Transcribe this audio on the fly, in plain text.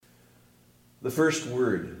The first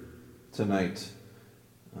word tonight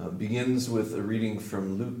begins with a reading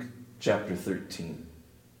from Luke chapter 13.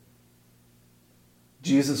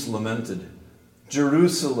 Jesus lamented,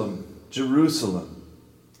 "Jerusalem, Jerusalem,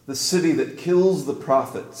 the city that kills the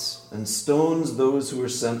prophets and stones those who are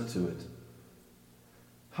sent to it.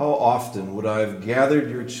 How often would I have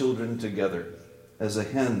gathered your children together as a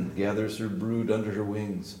hen gathers her brood under her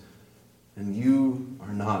wings, and you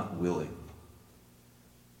are not willing.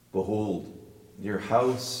 Behold, your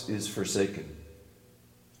house is forsaken.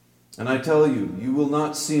 And I tell you, you will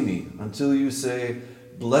not see me until you say,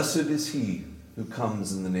 'Blessed is he who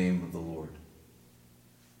comes in the name of the Lord.'"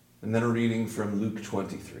 And then a reading from Luke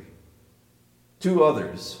 23. Two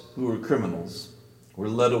others, who were criminals, were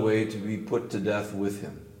led away to be put to death with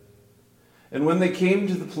him. And when they came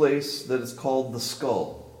to the place that is called the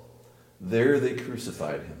Skull, there they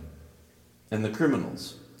crucified him, and the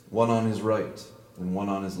criminals, one on his right and one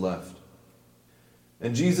on his left.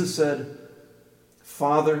 And Jesus said,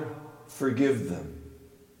 "Father, forgive them,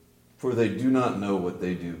 for they do not know what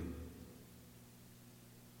they do."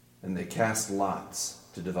 And they cast lots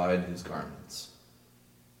to divide his garments.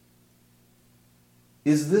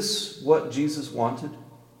 Is this what Jesus wanted?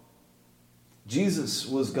 Jesus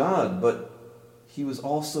was God, but he was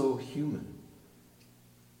also human.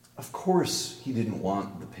 Of course he didn't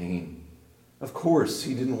want the pain. Of course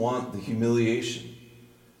he didn't want the humiliation.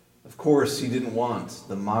 Of course he didn't want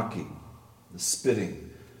the mocking, the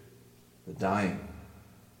spitting, the dying.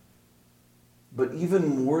 But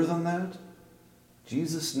even more than that,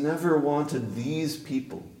 Jesus never wanted these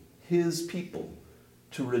people, his people,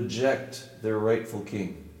 to reject their rightful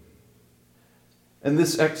king. And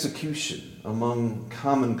this execution among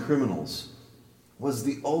common criminals was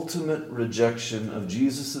the ultimate rejection of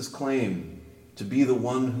Jesus' claim to be the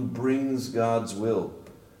one who brings God's will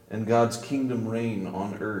and God's kingdom reign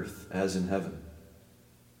on earth as in heaven.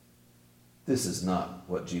 This is not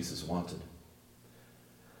what Jesus wanted.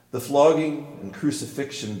 The flogging and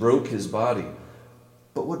crucifixion broke his body,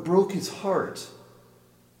 but what broke his heart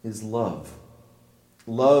is love.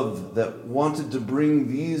 Love that wanted to bring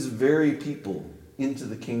these very people into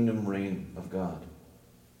the kingdom reign of God.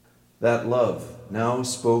 That love now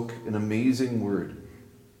spoke an amazing word,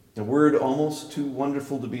 a word almost too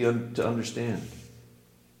wonderful to understand.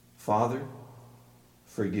 Father,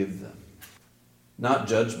 forgive them. Not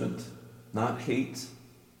judgment, not hate,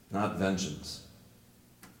 not vengeance.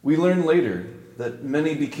 We learn later that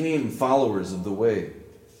many became followers of the way.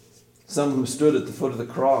 Some who stood at the foot of the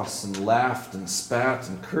cross and laughed and spat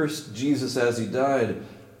and cursed Jesus as he died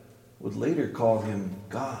would later call him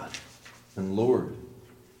God and Lord.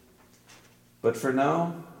 But for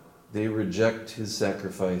now, they reject his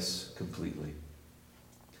sacrifice completely.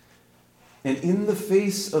 And in the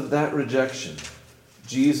face of that rejection,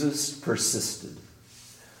 Jesus persisted.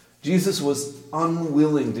 Jesus was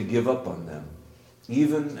unwilling to give up on them,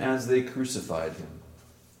 even as they crucified him.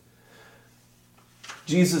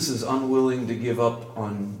 Jesus is unwilling to give up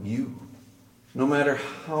on you, no matter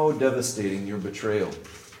how devastating your betrayal,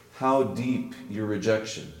 how deep your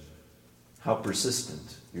rejection, how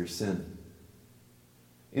persistent your sin.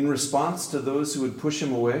 In response to those who would push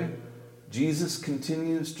him away, Jesus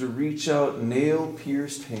continues to reach out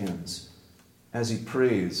nail-pierced hands as he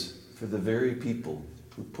prays for the very people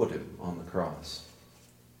who put him on the cross.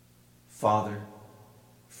 Father,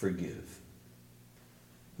 forgive.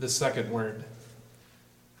 The second word,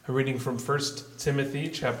 a reading from 1 Timothy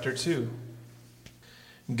chapter 2.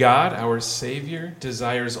 God, our Savior,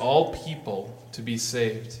 desires all people to be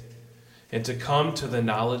saved and to come to the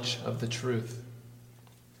knowledge of the truth.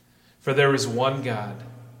 For there is one God,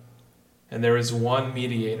 and there is one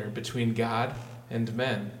mediator between God and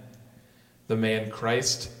men, the man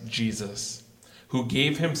Christ Jesus, who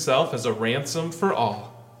gave himself as a ransom for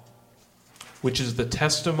all, which is the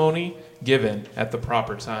testimony given at the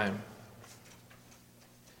proper time.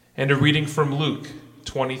 And a reading from Luke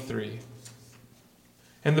 23.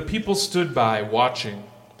 And the people stood by, watching.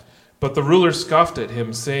 But the ruler scoffed at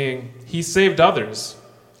him, saying, "He saved others.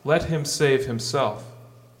 Let him save himself.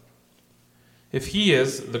 If he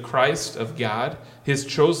is the Christ of God, his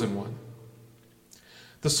chosen one."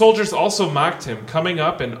 The soldiers also mocked him, coming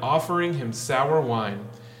up and offering him sour wine,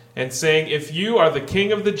 and saying, "If you are the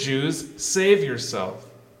king of the Jews, save yourself."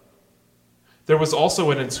 There was also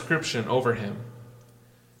an inscription over him,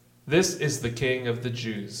 "This is the King of the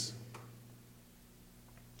Jews."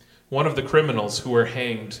 One of the criminals who were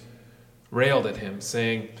hanged railed at him,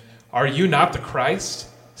 saying, "Are you not the Christ?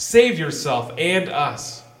 Save yourself and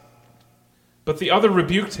us." But the other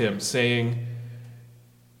rebuked him, saying,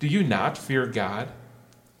 "Do you not fear God,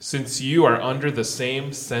 since you are under the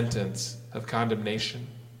same sentence? of condemnation?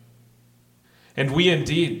 And we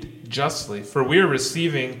indeed justly, for we are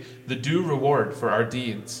receiving the due reward for our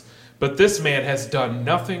deeds. But this man has done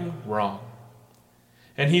nothing wrong.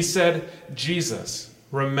 And he said, Jesus,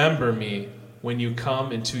 remember me when you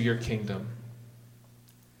come into your kingdom.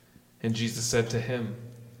 And Jesus said to him,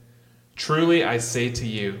 truly I say to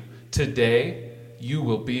you, today you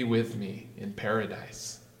will be with me in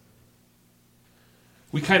paradise.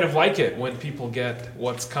 We kind of like it when people get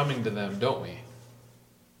what's coming to them, don't we?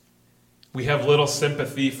 We have little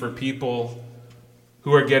sympathy for people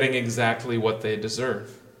who are getting exactly what they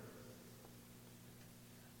deserve.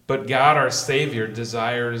 But God, our Savior,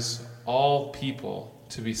 desires all people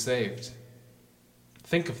to be saved.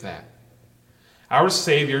 Think of that. Our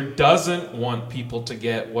Savior doesn't want people to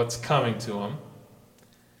get what's coming to them.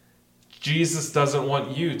 Jesus doesn't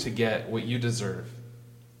want you to get what you deserve.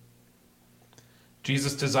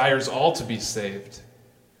 Jesus desires all to be saved.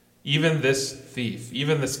 Even this thief,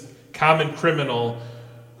 even this common criminal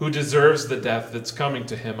who deserves the death that's coming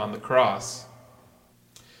to him on the cross.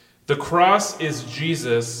 The cross is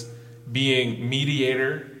Jesus being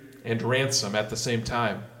mediator and ransom at the same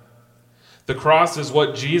time. The cross is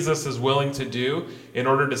what Jesus is willing to do in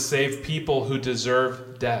order to save people who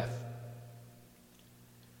deserve death.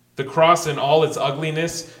 The cross in all its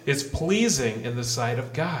ugliness is pleasing in the sight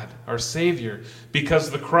of God, our Savior,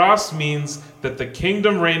 because the cross means that the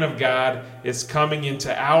kingdom reign of God is coming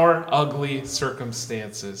into our ugly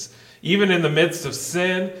circumstances, even in the midst of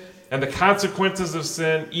sin and the consequences of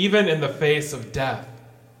sin, even in the face of death.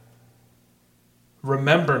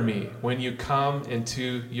 Remember me when you come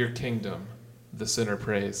into your kingdom, the sinner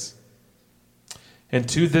prays. And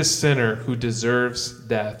to this sinner who deserves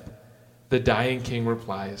death, the dying king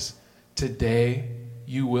replies, today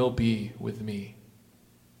you will be with me.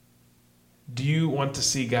 Do you want to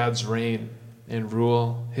see God's reign and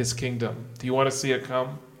rule his kingdom? Do you want to see it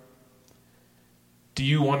come? Do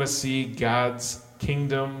you want to see God's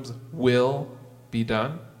kingdom's will be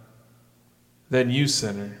done? Then you,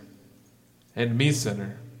 sinner, and me,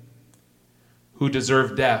 sinner, who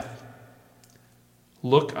deserve death,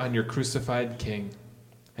 look on your crucified King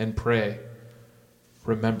and pray,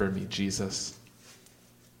 remember me, Jesus,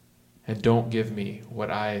 and don't give me what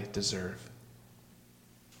I deserve.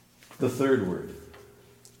 The third word.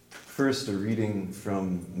 First, a reading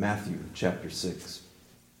from Matthew chapter 6.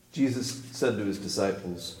 Jesus said to his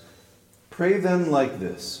disciples, pray then like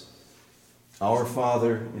this, Our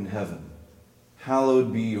Father in heaven,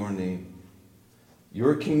 hallowed be your name.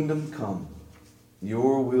 Your kingdom come,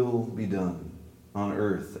 your will be done, on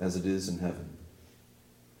earth as it is in heaven.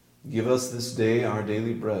 Give us this day our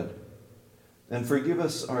daily bread, and forgive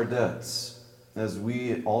us our debts, as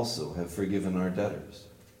we also have forgiven our debtors.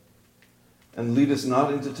 And lead us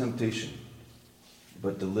not into temptation,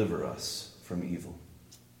 but deliver us from evil.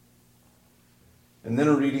 And then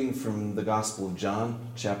a reading from the Gospel of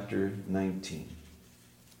John, chapter 19.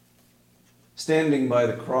 Standing by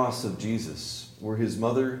the cross of Jesus were his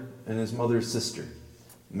mother and his mother's sister,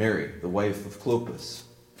 Mary, the wife of Clopas,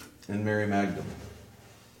 and Mary Magdalene.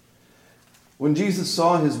 When Jesus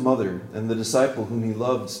saw his mother and the disciple whom he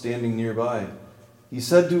loved standing nearby, he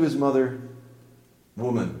said to his mother,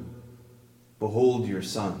 Woman, behold your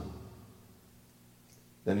son.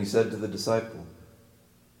 Then he said to the disciple,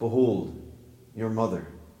 Behold your mother.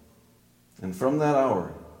 And from that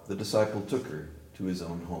hour, the disciple took her to his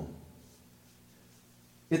own home.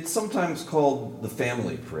 It's sometimes called the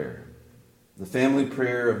family prayer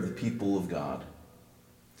of the people of God.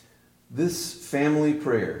 This family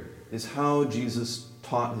prayer is how Jesus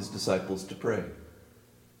taught his disciples to pray.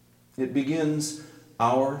 It begins,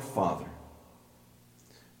 Our Father.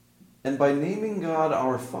 And by naming God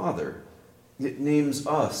our Father, it names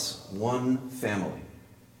us one family,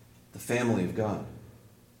 the family of God.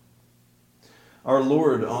 Our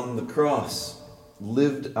Lord on the cross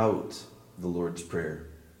lived out the Lord's Prayer.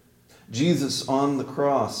 Jesus on the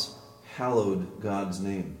cross hallowed God's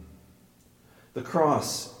name. The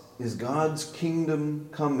cross is God's kingdom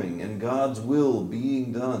coming and God's will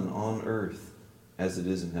being done on earth as it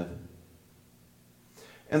is in heaven.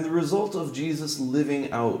 And the result of Jesus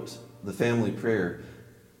living out the family prayer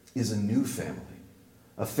is a new family,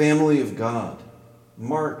 a family of God,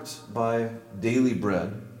 marked by daily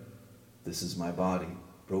bread, this is my body,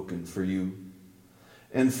 broken for you,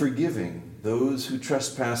 and forgiving those who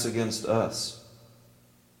trespass against us.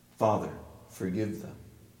 Father, forgive them.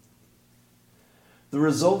 The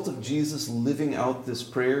result of Jesus living out this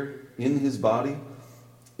prayer in his body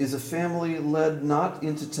is a family led not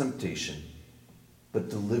into temptation, but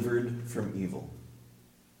delivered from evil.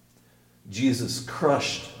 Jesus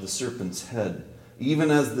crushed the serpent's head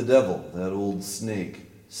even as the devil, that old snake,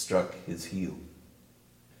 struck his heel.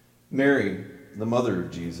 Mary, the mother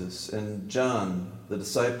of Jesus, and John, the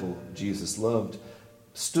disciple Jesus loved,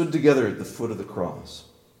 stood together at the foot of the cross.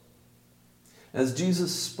 As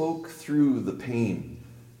Jesus spoke through the pain,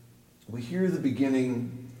 we hear the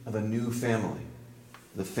beginning of a new family,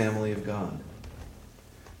 the family of God.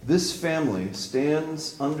 This family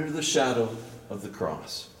stands under the shadow of the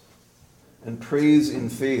cross and prays in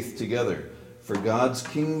faith together for God's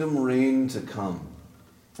kingdom reign to come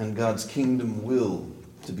and God's kingdom will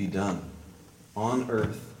to be done on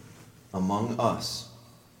earth, among us,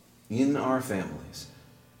 in our families,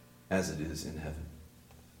 as it is in heaven.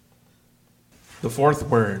 The fourth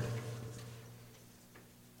word,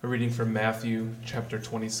 a reading from Matthew chapter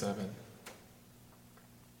 27.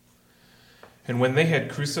 And when they had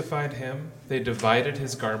crucified him, they divided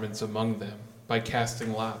his garments among them by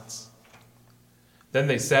casting lots. Then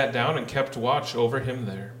they sat down and kept watch over him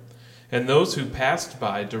there. And those who passed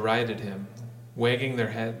by derided him, wagging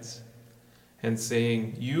their heads, and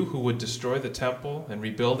saying, "You who would destroy the temple and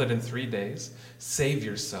rebuild it in 3 days, save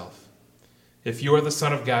yourself. If you are the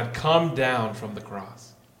Son of God, come down from the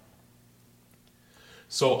cross."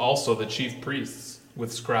 So also the chief priests,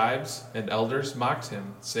 with scribes and elders, mocked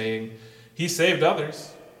him, saying, "He saved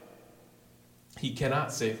others. He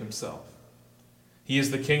cannot save himself. He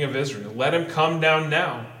is the King of Israel. Let him come down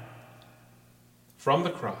now from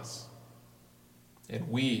the cross, and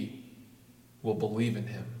we will believe in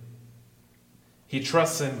him. He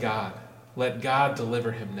trusts in God. Let God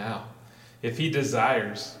deliver him now, if he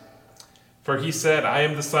desires. For he said, 'I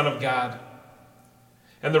am the Son of God.'"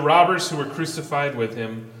 And the robbers who were crucified with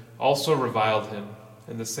him also reviled him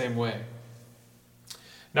in the same way.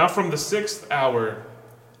 Now from the 6th hour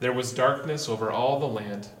there was darkness over all the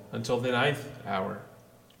land until the 9th hour.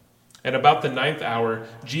 And about the 9th hour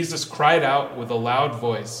Jesus cried out with a loud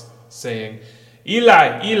voice, saying,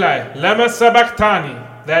 "Eli, Eli, lema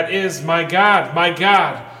sabachthani," that is, my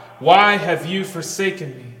God, why have you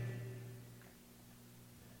forsaken me?"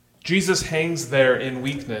 Jesus hangs there in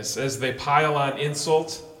weakness as they pile on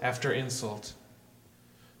insult after insult.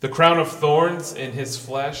 The crown of thorns in his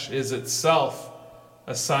flesh is itself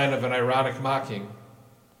a sign of an ironic mocking.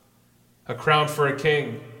 A crown for a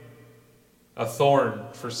king, a thorn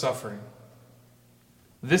for suffering.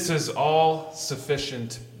 This is all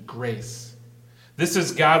sufficient grace. This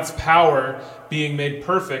is God's power being made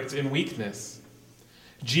perfect in weakness.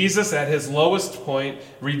 Jesus, at his lowest point,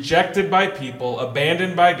 rejected by people,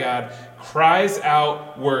 abandoned by God, cries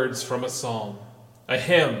out words from a psalm, a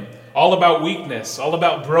hymn, all about weakness, all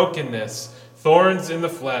about brokenness, thorns in the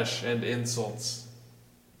flesh, and insults.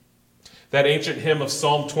 That ancient hymn of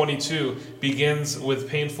Psalm 22 begins with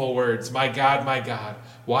painful words, my God,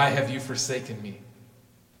 why have you forsaken me?"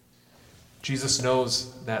 Jesus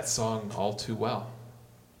knows that song all too well.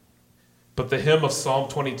 But the hymn of Psalm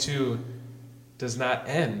 22 does not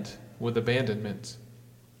end with abandonment.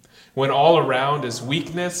 When all around is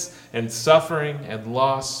weakness and suffering and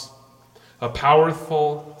loss, a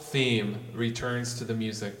powerful theme returns to the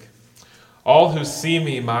music. All who see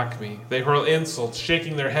me mock me. They hurl insults,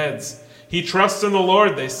 shaking their heads. He trusts in the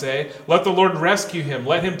Lord, they say. Let the Lord rescue him.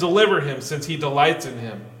 Let him deliver him, since he delights in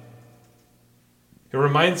him. It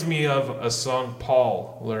reminds me of a song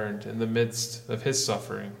Paul learned in the midst of his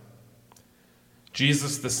suffering.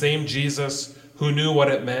 Jesus, the same Jesus who knew what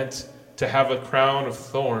it meant to have a crown of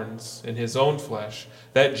thorns in his own flesh,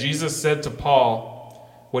 that Jesus said to Paul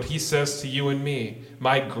what he says to you and me,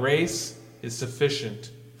 "My grace is sufficient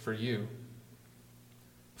for you,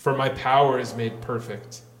 for my power is made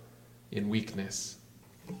perfect in weakness."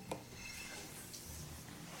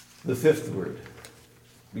 The fifth word,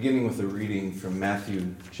 beginning with a reading from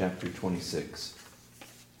Matthew chapter 26.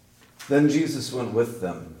 Then Jesus went with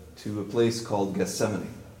them to a place called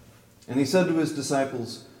Gethsemane, and he said to his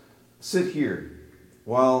disciples, "Sit here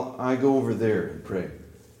while I go over there and pray."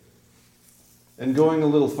 And going a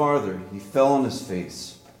little farther, he fell on his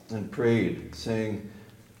face and prayed, saying,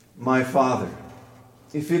 "My Father,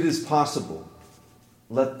 if it is possible,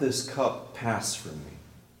 let this cup pass from me.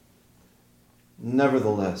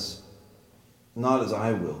 Nevertheless, not as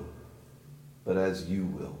I will, but as you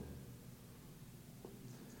will."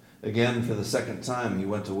 Again, for the second time, he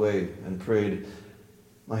went away and prayed,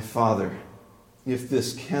 "My Father, if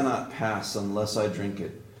this cannot pass unless I drink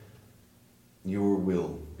it, your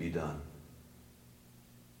will be done."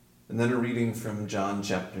 And then a reading from John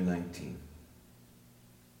chapter 19.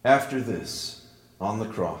 After this, on the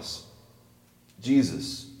cross,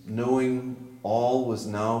 Jesus, knowing all was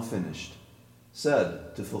now finished,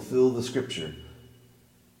 said, to fulfill the scripture,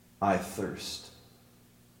 "I thirst."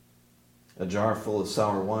 A jar full of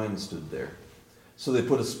sour wine stood there. So they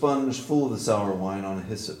put a sponge full of the sour wine on a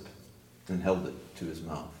hyssop and held it to his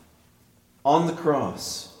mouth. On the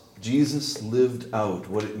cross, Jesus lived out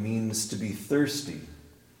what it means to be thirsty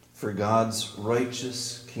for God's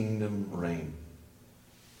righteous kingdom reign.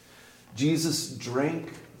 Jesus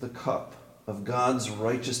drank the cup of God's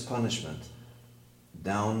righteous punishment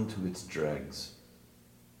down to its dregs.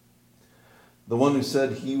 The one who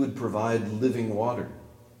said he would provide living water,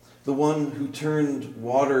 the one who turned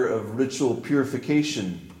water of ritual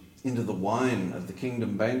purification into the wine of the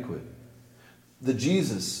kingdom banquet, the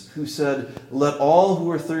Jesus who said, "Let all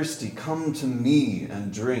who are thirsty come to me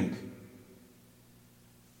and drink,"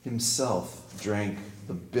 himself drank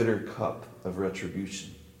the bitter cup of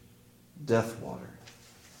retribution, death water,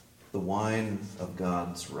 the wine of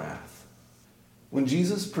God's wrath. When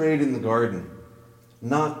Jesus prayed in the garden,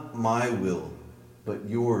 "Not my will, but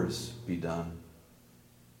yours be done,"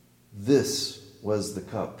 this was the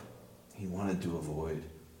cup he wanted to avoid.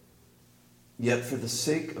 Yet for the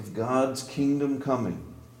sake of God's kingdom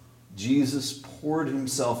coming, Jesus poured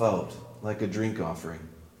himself out like a drink offering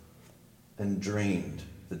and drained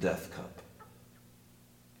the death cup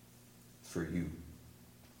for you.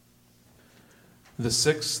 The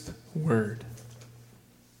sixth word.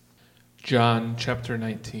 John chapter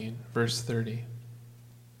 19, verse 30.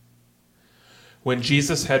 When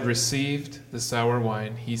Jesus had received the sour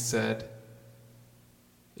wine, he said,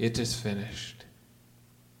 "It is finished."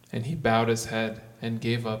 And he bowed his head and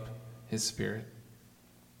gave up his spirit.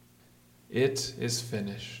 It is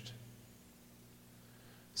finished.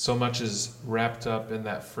 So much is wrapped up in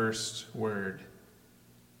that first word,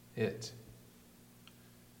 it.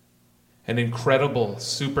 An incredible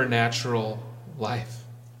supernatural life,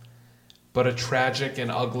 but a tragic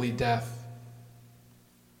and ugly death,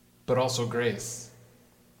 but also grace,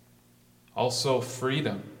 also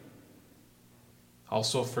freedom,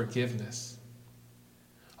 also forgiveness,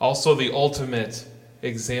 also the ultimate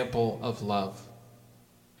example of love.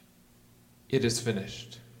 It is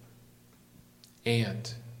finished,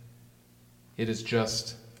 and it is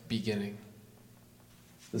just beginning.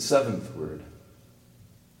 The seventh word,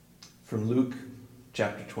 from Luke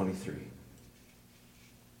chapter 23.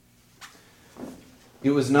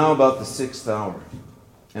 It was now about the 6th hour,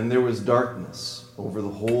 and there was darkness over the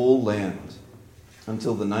whole land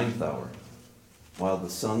until the 9th hour, while the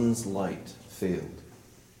sun's light failed.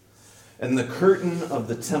 And the curtain of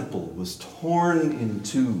the temple was torn in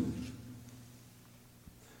two.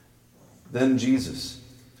 Then Jesus,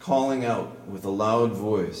 calling out with a loud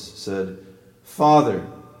voice, said, "Father,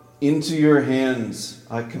 into your hands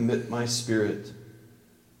I commit my spirit."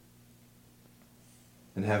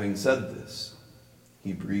 And having said this,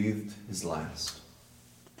 he breathed his last.